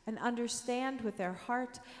ears and understand with their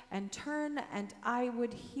heart and turn, and I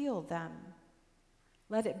would heal them.'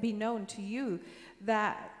 Let it be known to you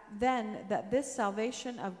that this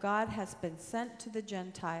salvation of God has been sent to the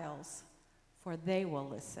Gentiles, for they will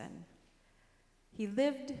listen." He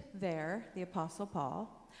lived there, the Apostle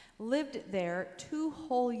Paul, lived there 2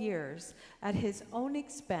 whole years at his own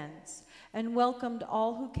expense and welcomed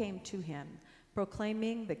all who came to him,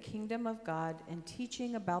 proclaiming the kingdom of God and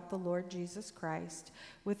teaching about the Lord Jesus Christ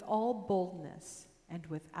with all boldness and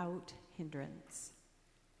without hindrance.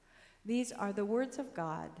 These are the words of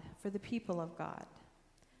God for the people of God.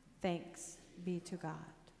 Thanks be to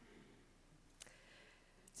God.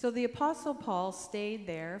 So the Apostle Paul stayed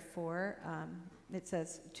there for, it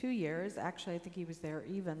says 2 years. Actually, I think he was there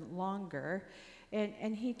even longer.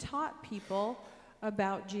 And he taught people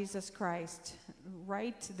about Jesus Christ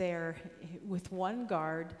right there with one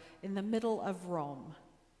guard in the middle of Rome.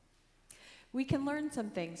 We can learn some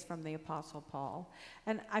things from the Apostle Paul.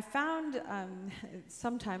 And I found,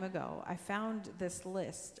 some time ago, I found this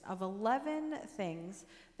list of 11 things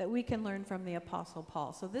that we can learn from the Apostle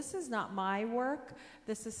Paul. So this is not my work,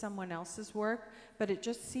 this is someone else's work, but it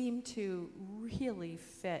just seemed to really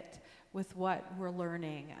fit with what we're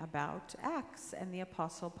learning about Acts and the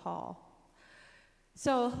Apostle Paul.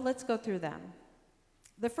 So let's go through them.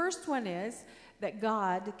 The first one is that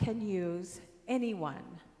God can use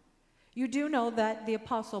anyone. You do know that the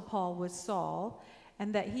Apostle Paul was Saul,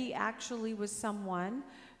 and that he actually was someone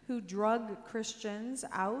who drug Christians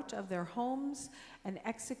out of their homes and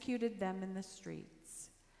executed them in the streets.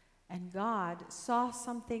 And God saw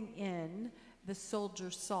something in the soldier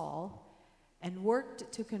Saul and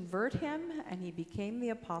worked to convert him, and he became the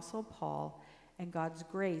Apostle Paul, and God's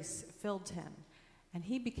grace filled him. And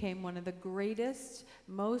he became one of the greatest,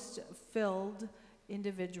 most filled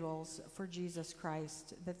individuals for Jesus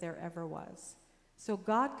Christ that there ever was. So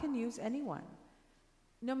God can use anyone.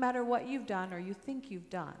 No matter what you've done or you think you've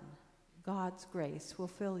done, God's grace will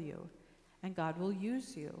fill you, and God will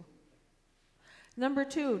use you. Number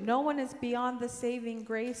 2, no one is beyond the saving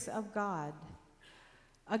grace of God.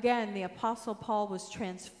 Again, the Apostle Paul was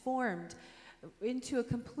transformed into a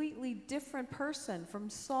completely different person from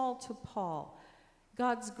Saul to Paul.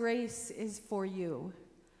 God's grace is for you.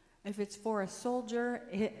 If it's for a soldier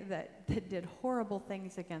that did horrible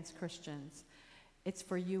things against Christians, it's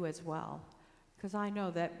for you as well. Because I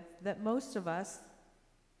know that most of us,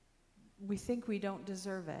 we think we don't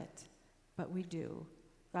deserve it, but we do.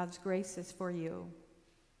 God's grace is for you.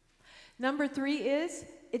 Number 3 is,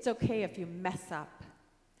 it's okay if you mess up.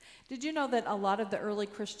 Did you know that a lot of the early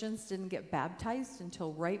Christians didn't get baptized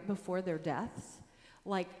until right before their deaths?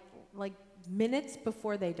 Like minutes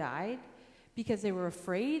before they died? Because they were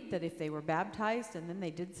afraid that if they were baptized and then they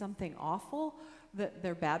did something awful, that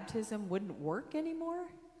their baptism wouldn't work anymore?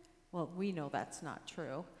 Well, we know that's not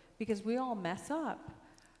true, because we all mess up.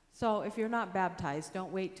 So if you're not baptized,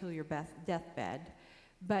 don't wait till your deathbed.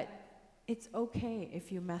 But it's okay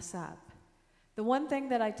if you mess up. The one thing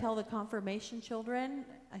that I tell the confirmation children,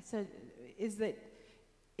 I said, is that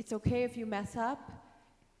it's okay if you mess up.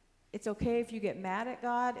 It's okay if you get mad at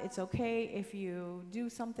God. It's okay if you do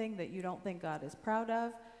something that you don't think God is proud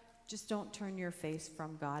of. Just don't turn your face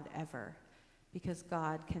from God ever, because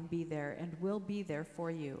God can be there and will be there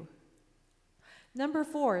for you. Number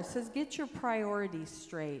 4 says, get your priorities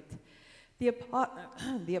straight.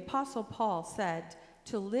 The Apostle Paul said,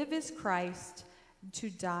 to live is Christ, to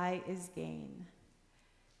die is gain.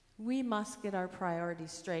 We must get our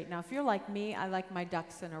priorities straight. Now, if you're like me, I like my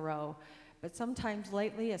ducks in a row. But sometimes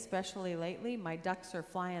lately, especially lately, my ducks are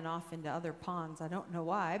flying off into other ponds. I don't know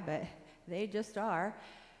why, but they just are.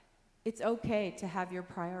 It's okay to have your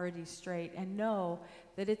priorities straight, and know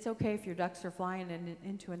that it's okay if your ducks are flying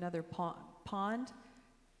into another pond.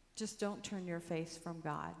 Just don't turn your face from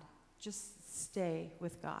God. Just stay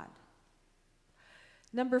with God.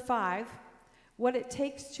 Number 5, what it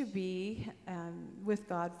takes to be with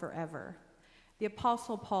God forever. The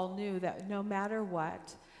Apostle Paul knew that no matter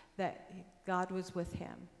what, that God was with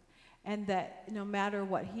him, and that no matter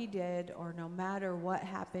what he did or no matter what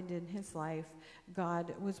happened in his life,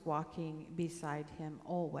 God was walking beside him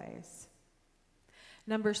always.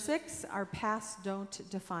 Number 6, our past don't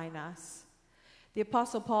define us. The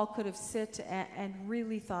Apostle Paul could have sit and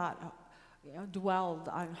really thought, dwelled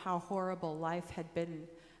on how horrible life had been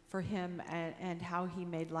for him and how he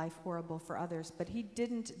made life horrible for others, but he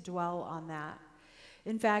didn't dwell on that.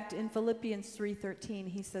 In fact, in Philippians 3:13,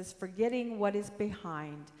 he says, forgetting what is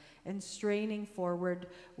behind and straining forward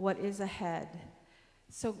what is ahead.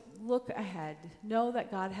 So look ahead. Know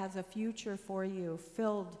that God has a future for you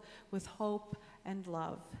filled with hope and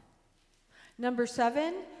love. Number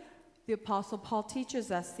 7, the Apostle Paul teaches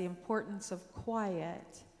us the importance of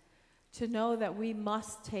quiet. To know that we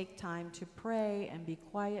must take time to pray and be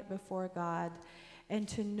quiet before God, and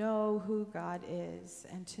to know who God is,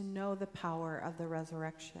 and to know the power of the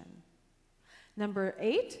resurrection. Number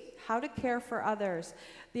 8, how to care for others.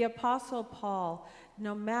 The Apostle Paul,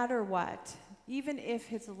 no matter what, even if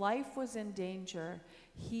his life was in danger,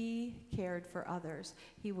 he cared for others.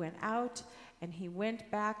 He went out and he went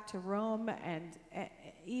back to Rome, and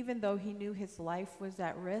even though he knew his life was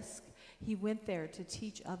at risk, he went there to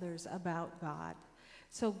teach others about God.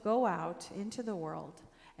 So go out into the world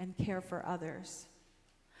and care for others.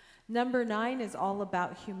 Number 9 is all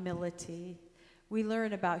about humility. We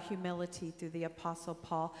learn about humility through the Apostle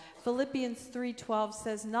Paul. Philippians 3:12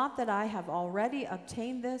 says, not that I have already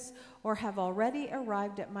obtained this or have already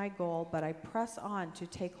arrived at my goal, but I press on to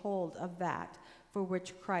take hold of that for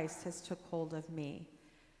which Christ has took hold of me.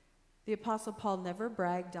 The Apostle Paul never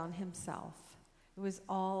bragged on himself. It was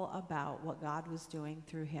all about what God was doing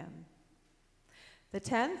through him. The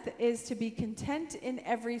 10th is to be content in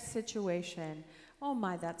every situation. Oh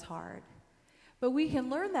my, that's hard. But we can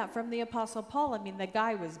learn that from the Apostle Paul. I mean, the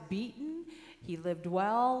guy was beaten, he lived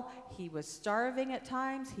well, he was starving at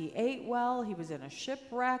times, he ate well, he was in a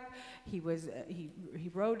shipwreck, he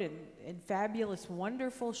rode in fabulous,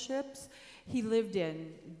 wonderful ships, he lived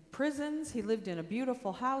in prisons, he lived in a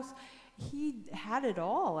beautiful house. He had it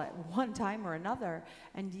all at one time or another,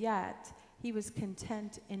 and yet he was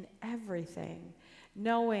content in everything,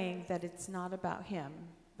 knowing that it's not about him,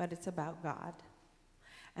 but it's about God.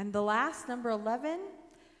 And the last, number 11,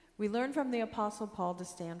 we learn from the Apostle Paul to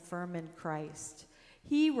stand firm in Christ.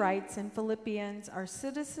 He writes in Philippians, "Our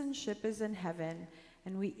citizenship is in heaven,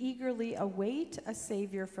 and we eagerly await a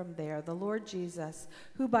Savior from there, the Lord Jesus,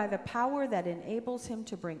 who by the power that enables him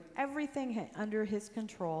to bring everything under his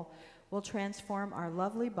control will transform our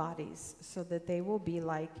lovely bodies so that they will be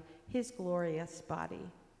like his glorious body."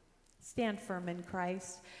 Stand firm in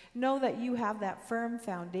Christ. Know that you have that firm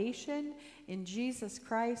foundation in Jesus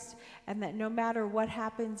Christ, and that no matter what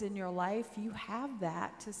happens in your life, you have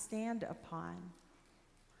that to stand upon.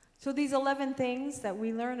 So these 11 things that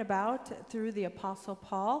we learn about through the Apostle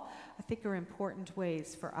Paul, I think are important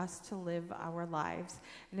ways for us to live our lives.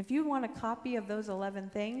 And if you want a copy of those 11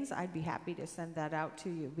 things, I'd be happy to send that out to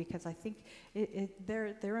you, because I think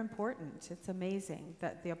they're important. It's amazing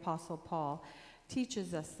that the Apostle Paul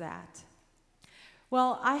teaches us that.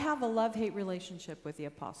 Well, I have a love-hate relationship with the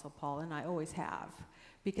Apostle Paul, and I always have,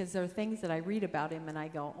 because there are things that I read about him and I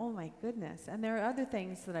go, oh my goodness. And there are other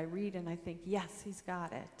things that I read and I think, yes, he's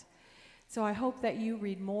got it. So I hope that you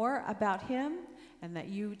read more about him, and that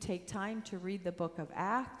you take time to read the book of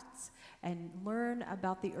Acts and learn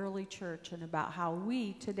about the early church and about how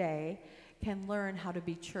we today can learn how to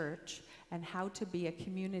be church and how to be a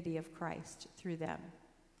community of Christ through them.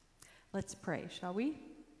 Let's pray, shall we?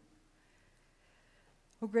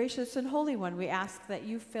 O gracious and Holy One, we ask that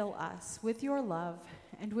you fill us with your love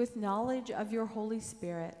and with knowledge of your Holy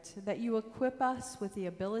Spirit, that you equip us with the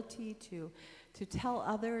ability to tell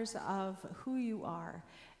others of who you are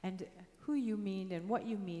and who you mean and what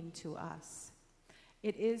you mean to us.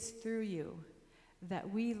 It is through you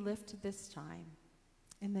that we lift this time.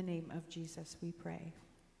 In the name of Jesus we pray.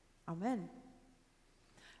 Amen.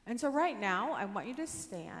 And so right now, I want you to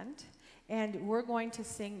stand, and we're going to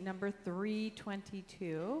sing number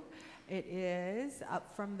 322. It is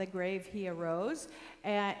 "Up from the Grave He Arose,"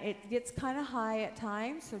 and it gets kind of high at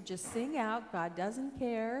times, so just sing out. God doesn't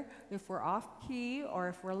care if we're off key or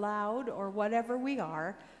if we're loud or whatever we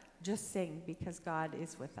are. Just sing, because God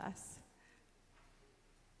is with us.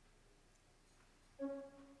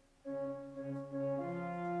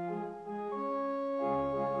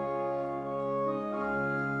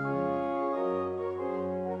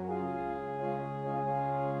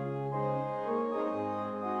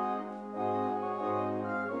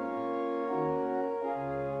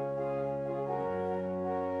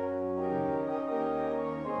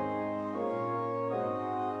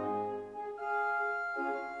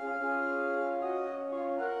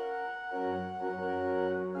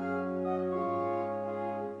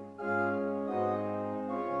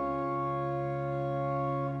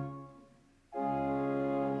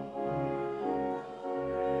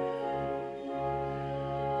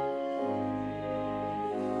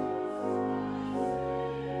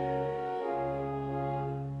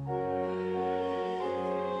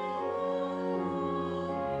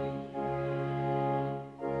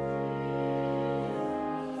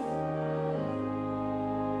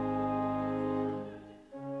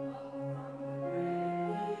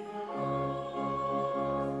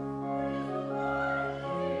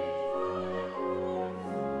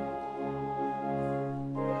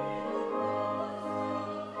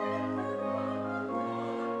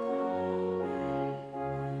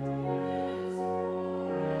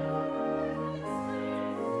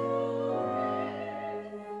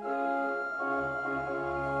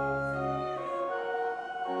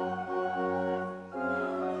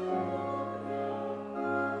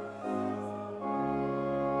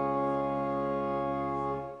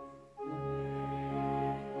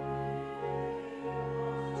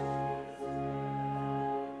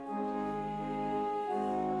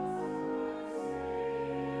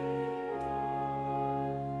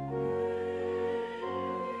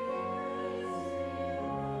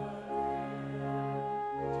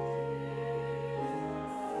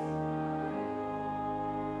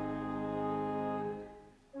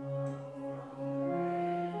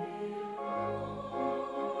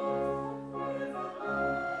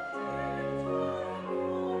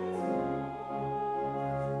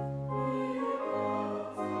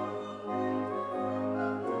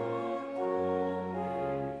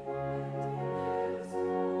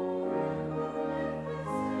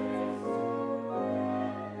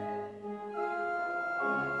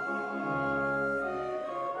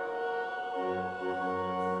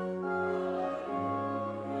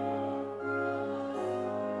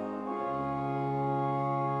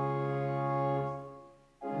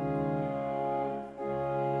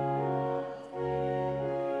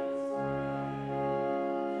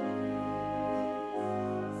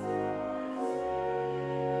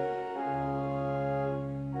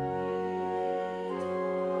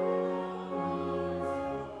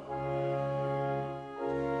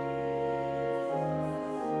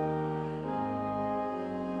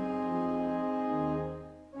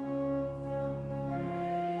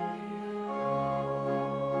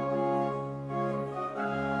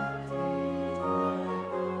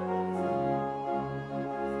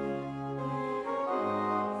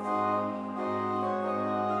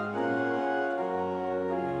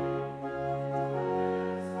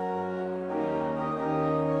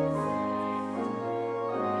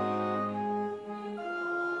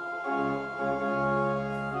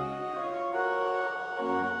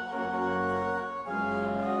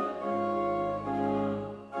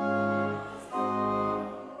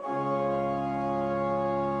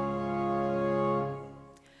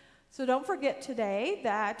 So don't forget today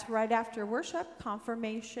that right after worship,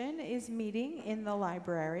 confirmation is meeting in the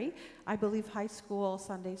library. I believe high school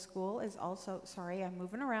Sunday school is also, sorry, I'm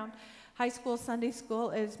moving around. High school Sunday school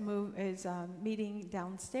is meeting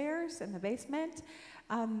downstairs in the basement.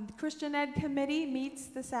 Christian Ed Committee meets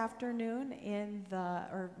this afternoon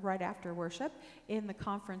right after worship in the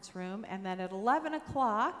conference room. And then at 11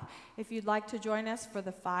 o'clock, if you'd like to join us for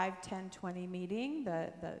the 5, 10, 20 meeting,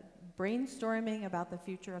 the brainstorming about the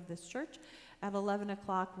future of this church, at 11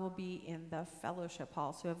 o'clock we'll be in the fellowship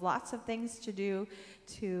hall. So we have lots of things to do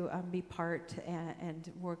to be part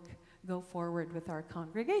and go forward with our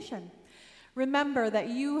congregation. Remember that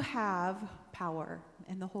you have power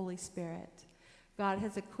in the Holy Spirit. God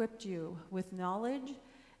has equipped you with knowledge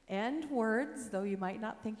and words, though you might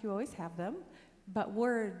not think you always have them, but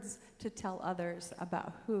words to tell others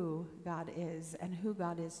about who God is and who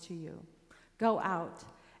God is to you. Go out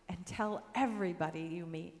and tell everybody you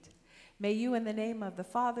meet. May you, in the name of the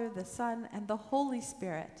Father, the Son, and the Holy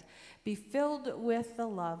Spirit, be filled with the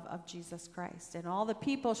love of Jesus Christ. And all the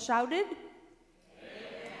people shouted,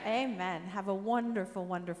 Amen. Amen. Have a wonderful,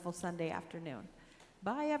 wonderful Sunday afternoon.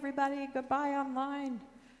 Bye, everybody. Goodbye online.